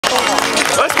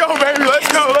baby.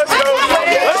 Let's go. Let's go.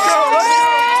 Let's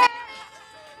go.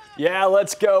 Yeah,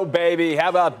 let's go, baby. How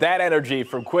about that energy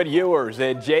from Quinn Ewers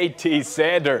and JT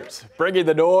Sanders, bringing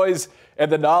the noise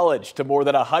and the knowledge to more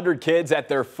than 100 kids at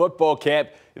their football camp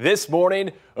this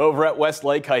morning over at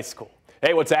Westlake High School.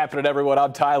 Hey, what's happening, everyone?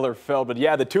 I'm Tyler Feldman.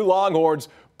 Yeah, the two Longhorns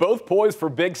both poised for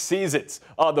big seasons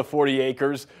on the 40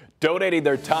 acres, donating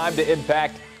their time to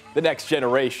impact the next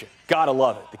generation. Gotta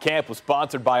love it. The camp was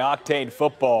sponsored by Octane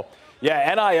Football.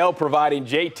 Yeah, NIL providing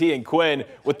JT and Quinn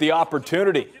with the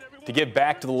opportunity to give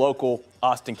back to the local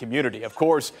Austin community. Of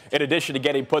course, in addition to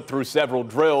getting put through several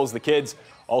drills, the kids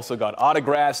also got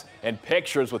autographs and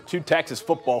pictures with two Texas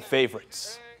football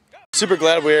favorites. Super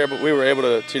glad we were able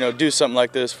to do something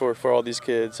like this for all these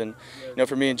kids, and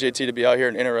for me and JT to be out here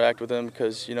and interact with them,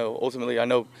 because ultimately I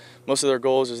know most of their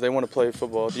goals is they want to play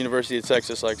football at the University of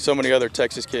Texas like so many other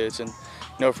Texas kids, and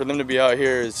for them to be out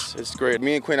here is great.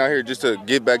 Me and Quinn out here just to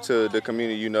give back to the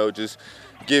community, just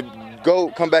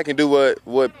come back and do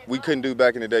what we couldn't do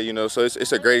back in the day, so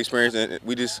it's a great experience, and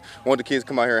we just want the kids to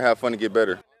come out here and have fun and get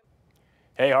better.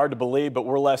 Hey, hard to believe, but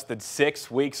we're less than 6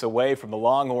 weeks away from the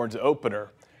Longhorns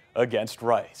opener against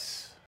Rice.